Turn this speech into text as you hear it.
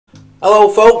Hello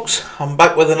folks, I'm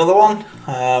back with another one.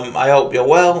 I hope you're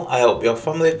well, I hope your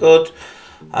family are good.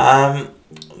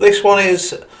 This one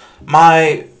is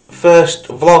my first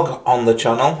vlog on the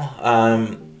channel.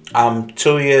 I'm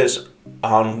 2 years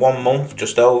and 1 month,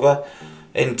 just over,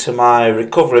 into my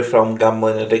recovery from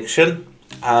gambling addiction.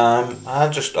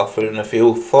 I'm just offering a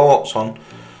few thoughts on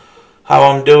how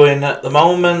I'm doing at the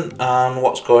moment and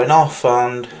what's going off,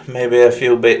 and maybe a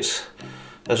few bits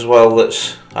as well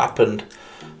that's happened.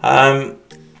 And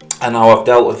how I've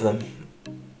dealt with them.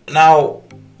 Now,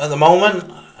 at the moment,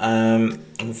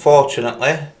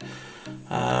 unfortunately,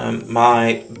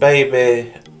 my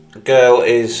baby girl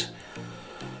is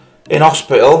in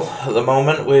hospital at the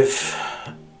moment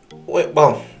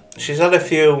well, she's had a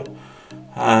few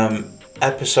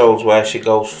episodes where she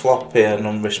goes floppy and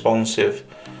unresponsive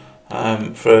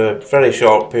for a very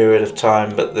short period of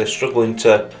time, but they're struggling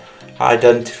to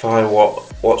identify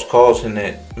what's causing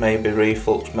it. Maybe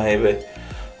reflux, maybe.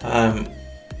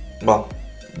 Well,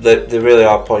 they really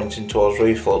are pointing towards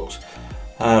reflux.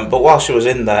 But while she was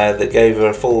in there, they gave her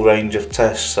a full range of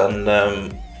tests, and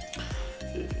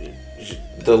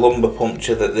the lumbar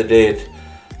puncture that they did,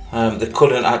 they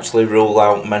couldn't actually rule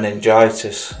out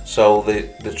meningitis, so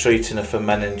they're treating her for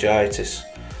meningitis.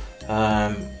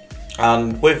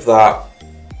 And with that,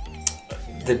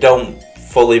 they don't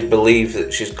fully believe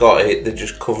that she's got it. They're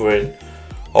just covering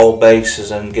all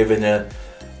bases and giving her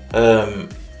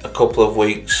a couple of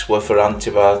weeks worth of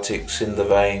antibiotics in the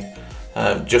vein,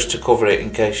 just to cover it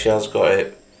in case she has got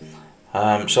it.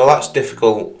 So that's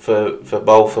difficult for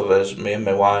both of us, me and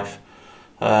my wife,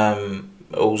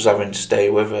 who's having to stay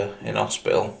with her in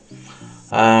hospital.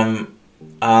 And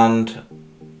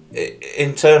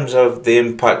in terms of the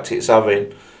impact it's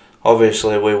having,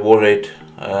 obviously we're worried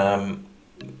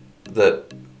that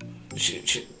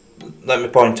let me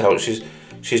point out, she's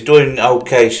doing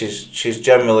okay. She's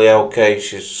generally okay.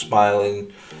 She's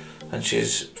smiling and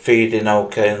she's feeding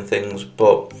okay and things,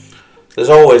 but there's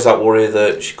always that worry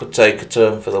that she could take a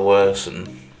turn for the worse and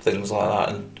things like that.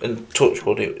 And touch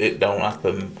wood, it don't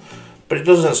happen, but it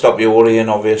doesn't stop you worrying,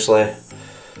 obviously.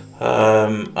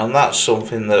 And that's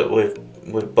something that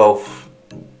we've both,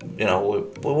 you know,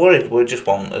 we're worried. We just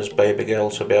want this baby girl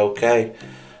to be okay.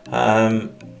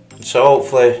 So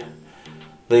hopefully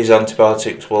these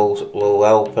antibiotics will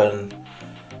help, and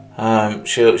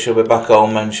she'll be back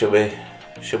home and she'll be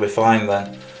fine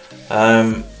then.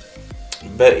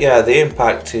 But yeah, the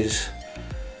impact is,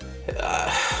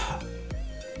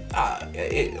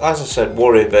 as I said,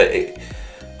 worry, but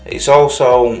it's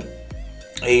also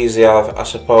easy, I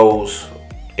suppose,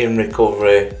 in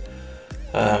recovery,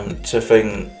 to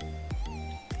think,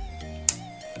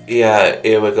 yeah,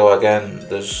 here we go again.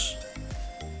 There's,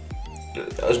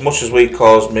 as much as we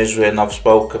caused misery, and I've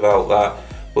spoke about that,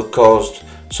 we caused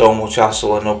so much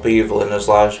hassle and upheaval in his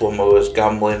lives when we was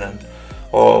gambling and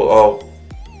or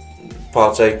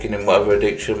partaking in whatever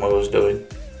addiction we was doing,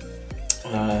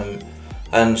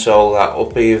 and so that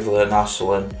upheaval and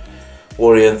hassle and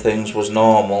worry and things was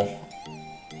normal.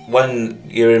 When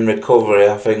you're in recovery,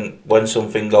 I think when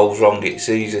something goes wrong, it's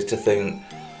easy to think,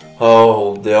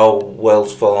 oh, the whole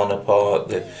world's falling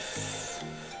apart.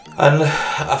 And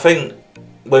I think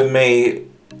with me,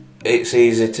 it's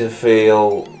easy to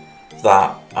feel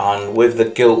that, and with the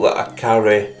guilt that I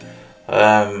carry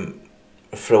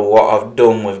for what I've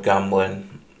done with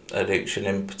gambling addiction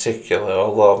in particular,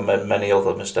 although I've made many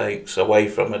other mistakes away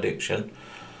from addiction,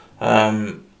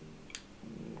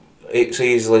 it's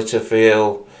easy to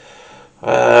feel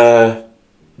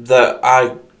that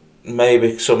I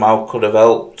maybe somehow could have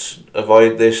helped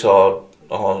avoid this, or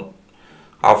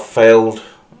I've failed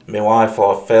my wife,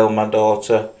 or I've failed my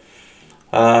daughter,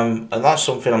 and that's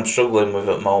something I'm struggling with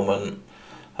at the moment.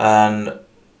 And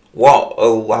what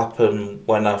will happen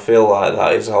when I feel like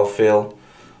that is I feel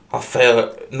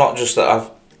not just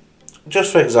that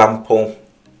just for example,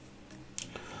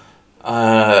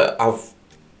 I've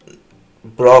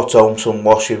brought home some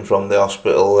washing from the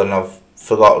hospital and I've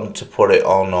forgotten to put it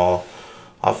on, or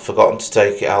I've forgotten to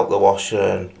take it out the washer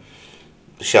and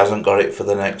she hasn't got it for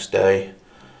the next day.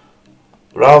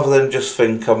 Rather than just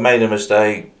think I've made a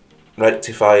mistake,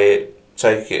 rectify it,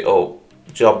 take it up,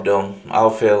 job done, I'll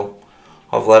feel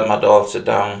I've let my daughter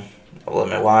down, I've let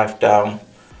my wife down,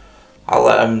 I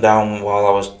let them down while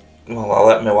I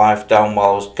let my wife down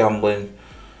while I was gambling.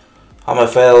 I'm a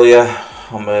failure,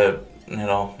 I'm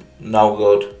no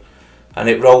good, and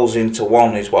it rolls into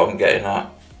one is what I'm getting at.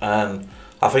 And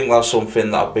I think that's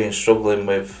something that I've been struggling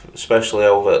with, especially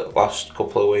over the last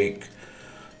couple of weeks,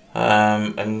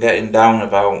 and getting down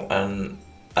about, and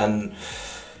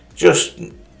just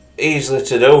easily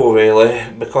to do, really,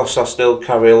 because I still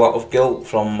carry a lot of guilt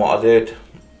from what I did.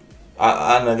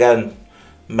 And again,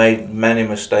 made many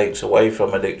mistakes away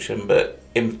from addiction, but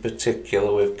in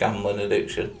particular with gambling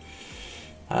addiction.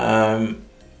 And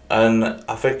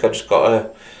I think I just got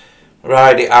to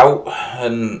ride it out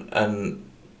and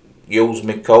use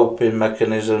my coping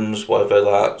mechanisms, whether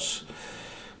that's,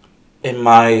 in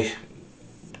my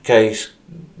case,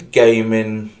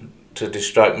 gaming to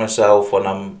distract myself when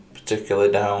I'm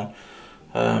particularly down,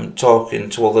 talking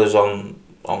to others on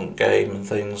game and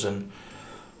things, and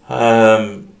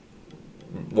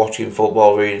watching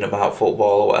football, reading about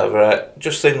football or whatever,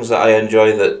 just things that I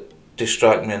enjoy that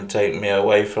distract me and take me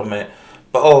away from it.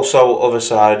 But also, other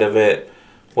side of it,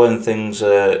 when things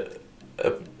are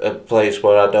a place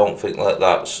where I don't think that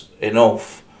that's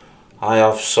enough, I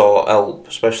have sought help,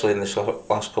 especially in this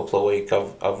last couple of weeks.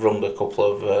 I've rung a couple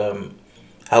of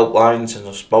helplines and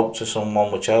I spoke to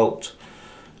someone, which helped.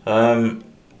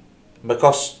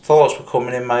 Because thoughts were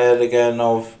coming in my head again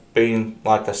of being,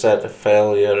 like I said, a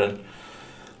failure, and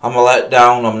I'm a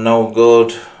letdown, I'm no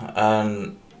good,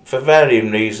 and for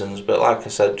varying reasons, but like I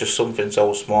said, just something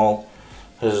so small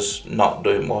as not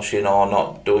doing washing or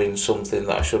not doing something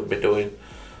that I should be doing,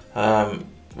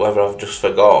 whether I've just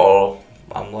forgot or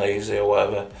I'm lazy or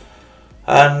whatever,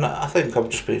 and I think I've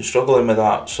just been struggling with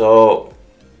that. So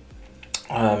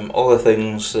other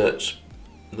things that's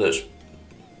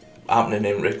happening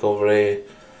in recovery,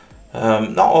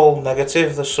 not all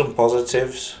negative, there's some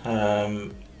positives,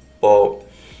 but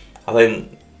I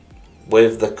think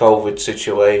with the COVID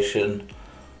situation,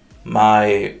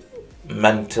 my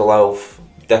mental health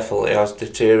definitely has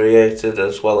deteriorated,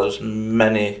 as well as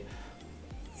many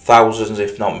thousands,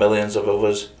 if not millions of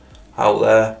others out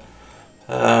there.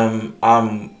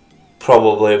 I'm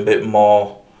probably a bit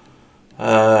more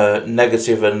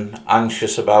negative and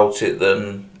anxious about it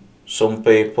than some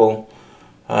people,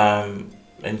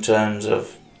 in terms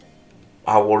of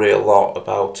I worry a lot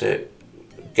about it,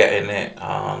 getting it,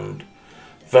 and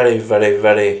very, very,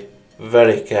 very,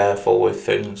 very careful with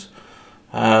things.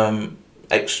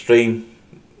 Extreme,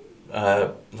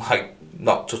 like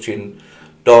not touching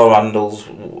door handles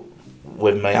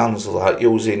with my hands, like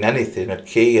using anything, a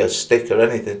key, a stick or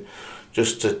anything,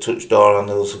 just to touch door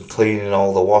handles, and cleaning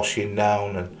all the washing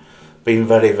down, and being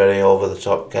very, very over the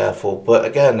top careful. But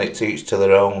again, it's each to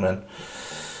their own, and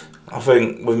I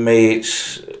think with me,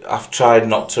 I've tried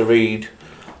not to read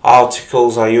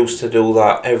articles. I used to do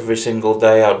that every single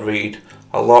day. I'd read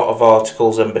a lot of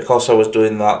articles, and because I was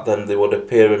doing that, then they would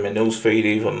appear in my newsfeed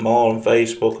even more on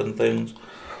Facebook and things,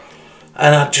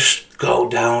 and I'd just go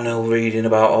downhill reading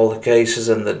about all the cases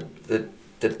and the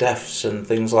deaths and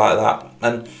things like that.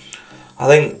 And I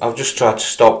think I've just tried to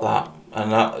stop that,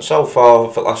 and so far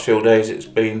for the last few days it's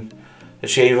been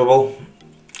achievable.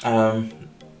 And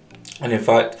in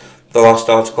fact, the last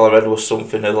article I read was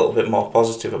something a little bit more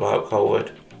positive about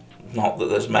COVID. Not that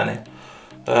there's many,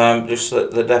 just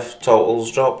that the death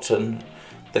totals dropped and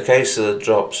the cases had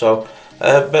dropped. So,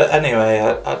 but anyway,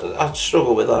 I'd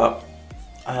struggle with that.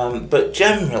 But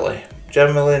generally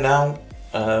now,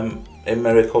 in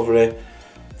my recovery,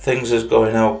 things is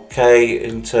going okay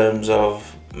in terms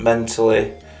of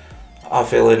mentally. I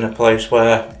feel in a place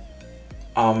where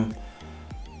I'm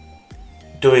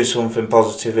doing something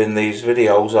positive in these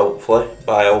videos, hopefully,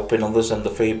 by helping others, and the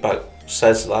feedback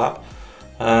says that.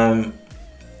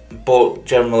 But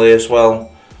generally as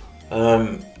well,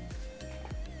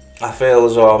 I feel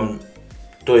as though I'm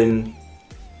doing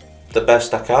the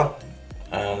best I can,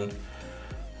 and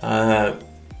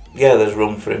yeah, there's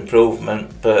room for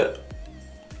improvement, but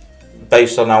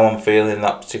based on how I'm feeling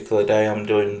that particular day, I'm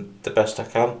doing the best I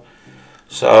can.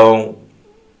 So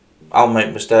I'll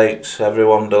make mistakes,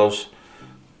 everyone does,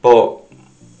 but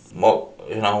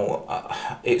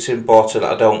it's important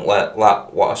I don't let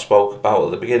what I spoke about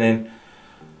at the beginning,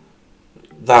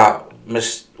 that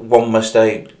one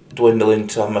mistake dwindle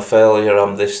into I'm a failure,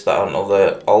 I'm this, that and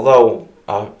other, although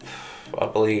I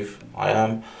believe I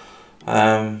am.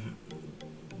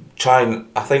 Try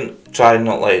and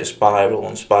not let it spiral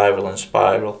and spiral and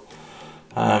spiral,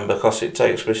 because it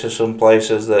takes me to some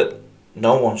places that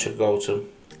no one should go to.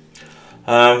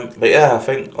 But yeah, I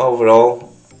think overall,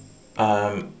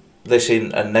 this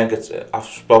isn't a negative. I've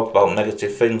spoke about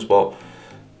negative things, but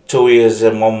 2 years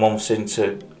and 1 month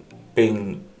into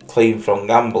being clean from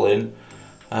gambling,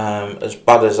 as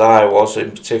bad as I was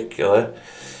in particular,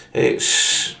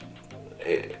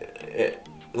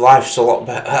 life's a lot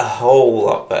better, a whole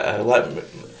lot better.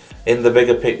 In the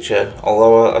bigger picture,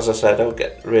 although as I said, I'll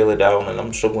get really down and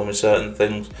I'm struggling with certain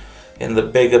things, in the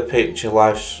bigger picture,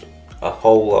 life's a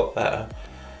whole lot better.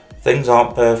 things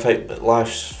aren't perfect, but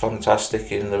life's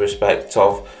fantastic in the respect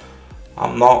of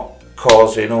I'm not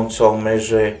causing untold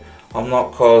misery, I'm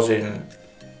not causing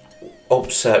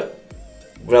upset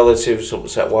relatives,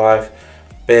 upset wife,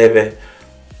 baby.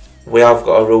 We have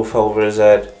got a roof over his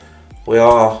head. We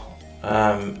are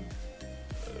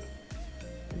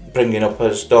bringing up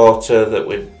his daughter that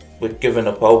we've given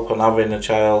up hope on having a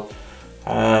child,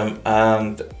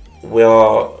 and we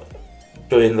are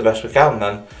doing the best we can.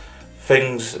 And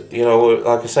things,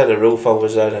 like I said, a roof over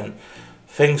his head, and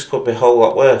things could be a whole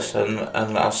lot worse. And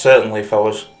I certainly, if I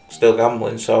was still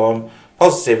gambling, so I'm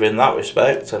positive in that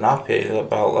respect and happy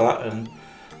about that. And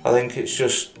I think it's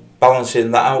just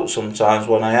balancing that out sometimes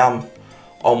when I am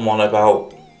on one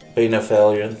about being a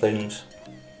failure and things.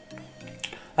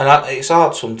 And it's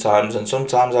hard sometimes, and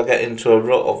sometimes I get into a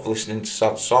rut of listening to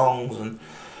sad songs,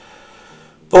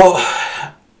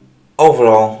 but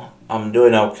overall I'm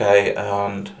doing okay.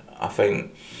 And I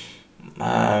think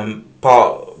part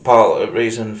of the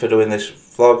reason for doing this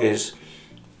vlog is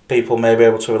people may be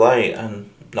able to relate and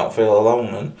not feel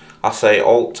alone. And I say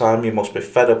all the time, you must be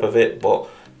fed up of it, but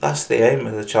that's the aim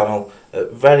of the channel.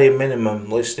 At very minimum,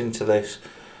 listening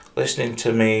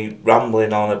to me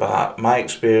rambling on about my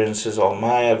experiences or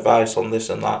my advice on this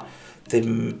and that,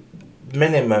 the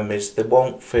minimum is they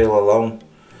won't feel alone.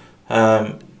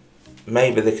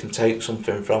 Maybe they can take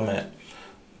something from it,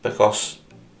 because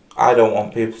I don't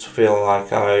want people to feel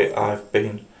like I've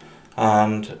been.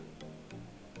 And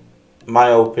my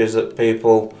hope is that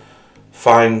people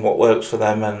find what works for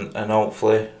them and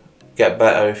hopefully get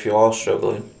better if you are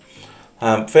struggling.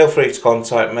 Feel free to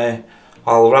contact me.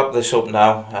 I'll wrap this up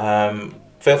now.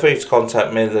 Feel free to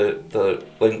contact me. The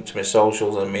link to my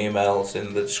socials and my emails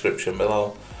in the description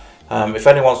below. If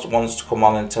anyone wants to come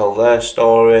on and tell their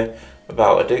story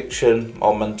about addiction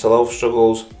or mental health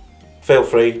struggles, feel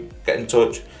free, get in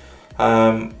touch.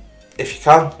 If you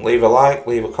can, leave a like,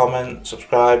 leave a comment,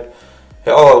 subscribe. It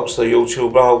all helps the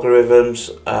YouTube algorithms,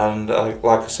 and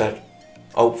like I said,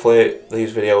 hopefully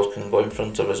these videos can go in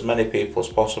front of as many people as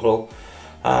possible,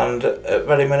 and at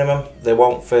very minimum they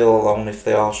won't feel alone if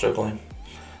they are struggling.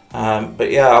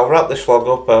 But yeah, I'll wrap this vlog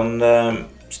up, and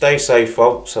stay safe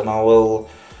folks, and I will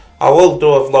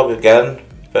do a vlog again,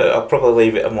 but I'll probably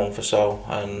leave it a month or so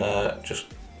and just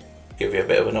give you a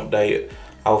bit of an update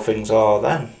how things are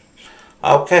then.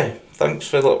 Okay, thanks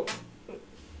for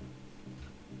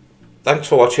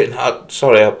watching.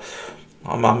 Sorry,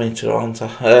 I'm amateur, aren't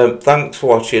I? Thanks for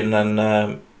watching,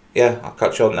 and yeah, I'll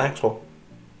catch you on the next one.